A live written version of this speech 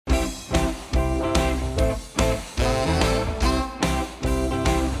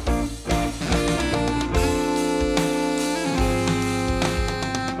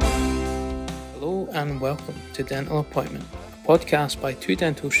welcome to Dental Appointment, a podcast by two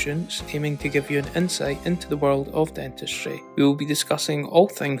dental students aiming to give you an insight into the world of dentistry. We will be discussing all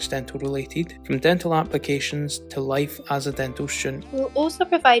things dental related, from dental applications to life as a dental student. We will also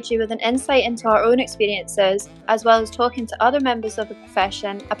provide you with an insight into our own experiences, as well as talking to other members of the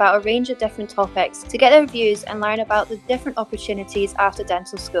profession about a range of different topics to get their views and learn about the different opportunities after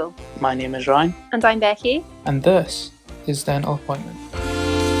dental school. My name is Ryan. And I'm Becky. And this is Dental Appointment.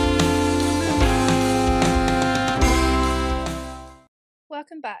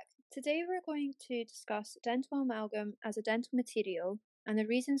 Welcome back. Today we're going to discuss dental amalgam as a dental material and the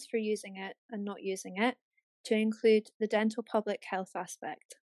reasons for using it and not using it, to include the dental public health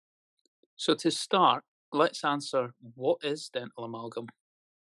aspect. So to start, let's answer, what is dental amalgam?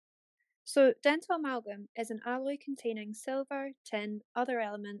 So dental amalgam is an alloy containing silver, tin, other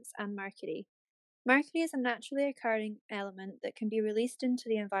elements and mercury. Mercury is a naturally occurring element that can be released into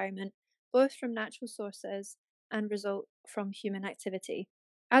the environment both from natural sources and result from human activity.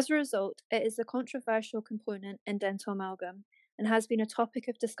 As a result, it is a controversial component in dental amalgam and has been a topic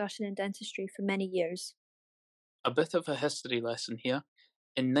of discussion in dentistry for many years. A bit of a history lesson here.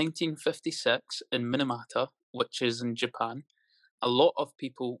 In 1956, in Minamata, which is in Japan, a lot of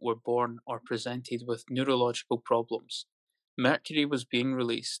people were born or presented with neurological problems. Mercury was being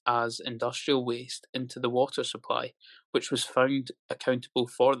released as industrial waste into the water supply, which was found accountable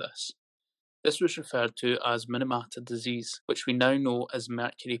for this. This was referred to as Minamata disease, which we now know as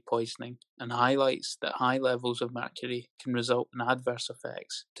mercury poisoning, and highlights that high levels of mercury can result in adverse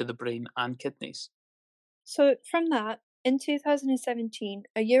effects to the brain and kidneys. So from that, in 2017,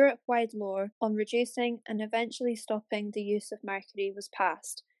 a Europe-wide law on reducing and eventually stopping the use of mercury was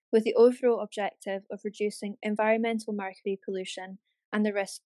passed, with the overall objective of reducing environmental mercury pollution and the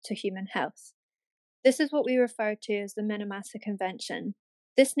risk to human health. This is what we refer to as the Minamata Convention.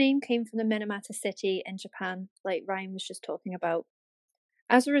 This name came from the Minamata city in Japan, like Ryan was just talking about.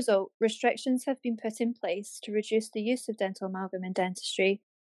 As a result, restrictions have been put in place to reduce the use of dental amalgam in dentistry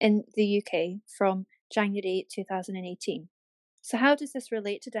in the UK from January 2018. So how does this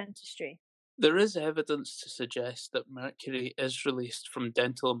relate to dentistry? There is evidence to suggest that mercury is released from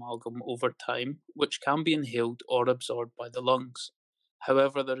dental amalgam over time, which can be inhaled or absorbed by the lungs.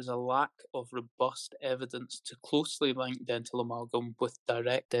 However, there is a lack of robust evidence to closely link dental amalgam with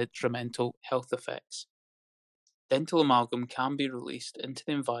direct detrimental health effects. Dental amalgam can be released into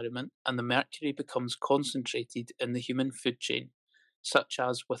the environment and the mercury becomes concentrated in the human food chain, such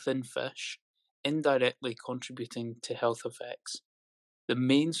as within fish, indirectly contributing to health effects. The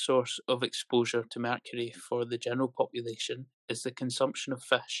main source of exposure to mercury for the general population is the consumption of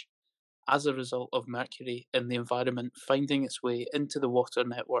fish, as a result of mercury in the environment finding its way into the water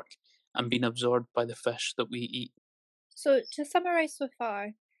network and being absorbed by the fish that we eat. So to summarise so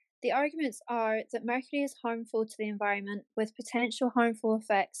far, the arguments are that mercury is harmful to the environment with potential harmful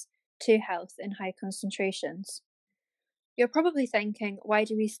effects to health in high concentrations. You're probably thinking, why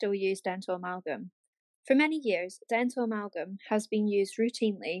do we still use dental amalgam? For many years, dental amalgam has been used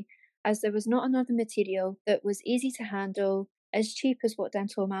routinely as there was not another material that was easy to handle, as cheap as what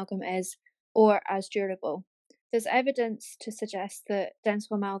dental amalgam is, or as durable. There's evidence to suggest that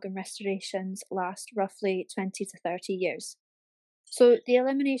dental amalgam restorations last roughly 20 to 30 years. So the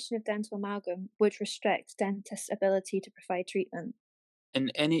elimination of dental amalgam would restrict dentists' ability to provide treatment.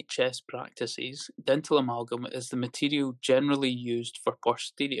 In NHS practices, dental amalgam is the material generally used for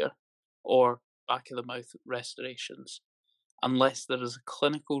posterior or back of the mouth restorations, unless there is a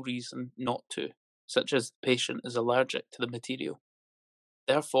clinical reason not to, such as the patient is allergic to the material.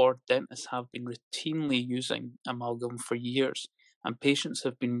 Therefore, dentists have been routinely using amalgam for years, and patients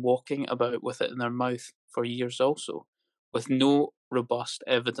have been walking about with it in their mouth for years also, with no robust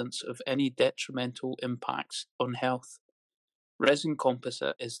evidence of any detrimental impacts on health. Resin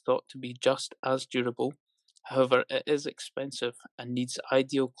composite is thought to be just as durable, however it is expensive and needs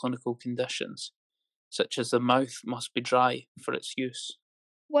ideal clinical conditions, such as the mouth must be dry for its use.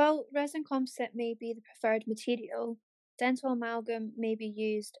 While resin composite may be the preferred material, dental amalgam may be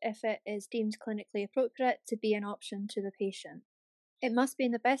used if it is deemed clinically appropriate to be an option to the patient. It must be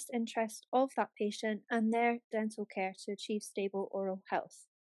in the best interest of that patient and their dental care to achieve stable oral health.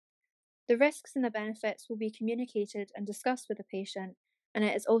 The risks and the benefits will be communicated and discussed with the patient, and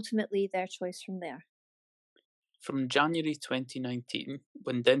it is ultimately their choice from there. From January 2019,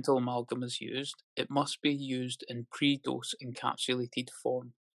 when dental amalgam is used, it must be used in pre-dose encapsulated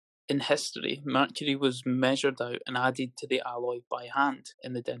form. In history, mercury was measured out and added to the alloy by hand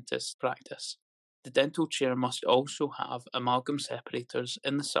in the dentist's practice. The dental chair must also have amalgam separators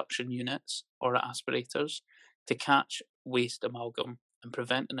in the suction units or aspirators to catch waste amalgam and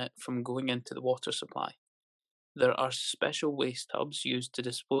preventing it from going into the water supply. There are special waste tubs used to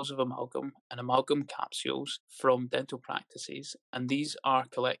dispose of amalgam and amalgam capsules from dental practices, and these are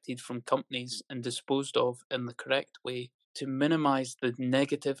collected from companies and disposed of in the correct way to minimise the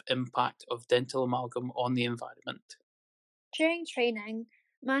negative impact of dental amalgam on the environment. During training,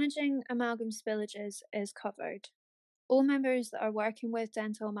 managing amalgam spillages is covered. All members that are working with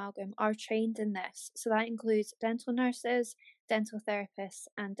dental amalgam are trained in this, so that includes dental nurses, dental therapists,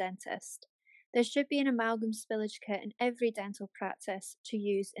 and dentists. There should be an amalgam spillage kit in every dental practice to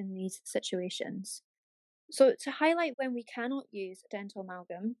use in these situations. So, to highlight when we cannot use dental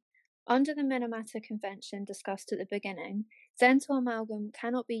amalgam, under the Minamata Convention discussed at the beginning, dental amalgam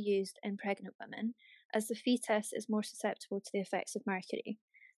cannot be used in pregnant women, as the fetus is more susceptible to the effects of mercury.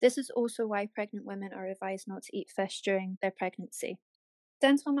 This is also why pregnant women are advised not to eat fish during their pregnancy.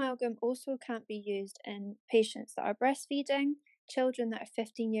 Dental amalgam also can't be used in patients that are breastfeeding, children that are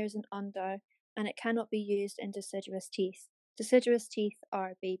 15 years and under, and it cannot be used in deciduous teeth. Deciduous teeth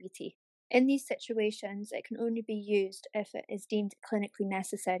are baby teeth. In these situations, it can only be used if it is deemed clinically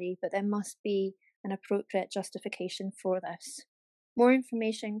necessary, but there must be an appropriate justification for this. More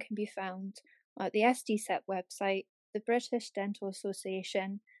information can be found at the SDCEP website, the British Dental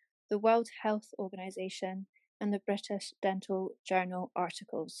Association, the World Health Organization, and the British Dental Journal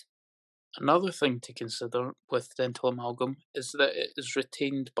articles. Another thing to consider with dental amalgam is that it is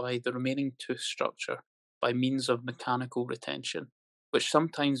retained by the remaining tooth structure by means of mechanical retention, which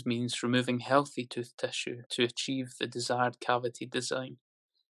sometimes means removing healthy tooth tissue to achieve the desired cavity design.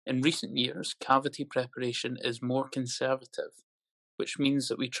 In recent years, cavity preparation is more conservative, which means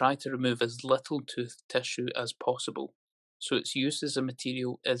that we try to remove as little tooth tissue as possible, so its use as a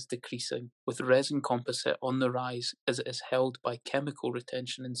material is decreasing, with resin composite on the rise as it is held by chemical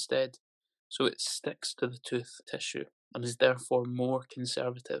retention instead, so it sticks to the tooth tissue and is therefore more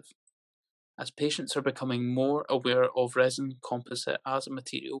conservative. As patients are becoming more aware of resin composite as a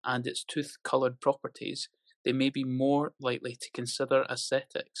material and its tooth-coloured properties, they may be more likely to consider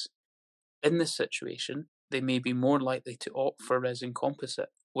aesthetics. In this situation, they may be more likely to opt for resin composite,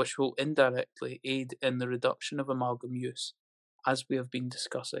 which will indirectly aid in the reduction of amalgam use, as we have been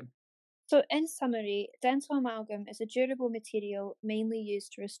discussing. So, in summary, dental amalgam is a durable material mainly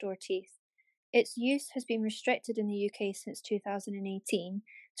used to restore teeth. Its use has been restricted in the UK since 2018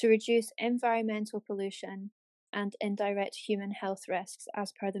 to reduce environmental pollution and indirect human health risks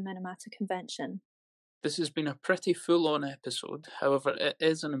as per the Minamata Convention. This has been a pretty full-on episode, however it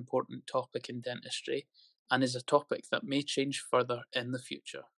is an important topic in dentistry and is a topic that may change further in the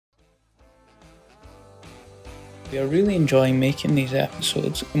future. We are really enjoying making these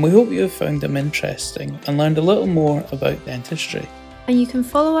episodes and we hope you have found them interesting and learned a little more about dentistry. And you can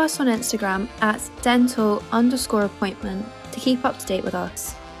follow us on Instagram at dental_appointment to keep up to date with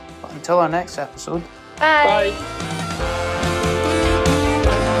us. But until our next episode, bye! Bye.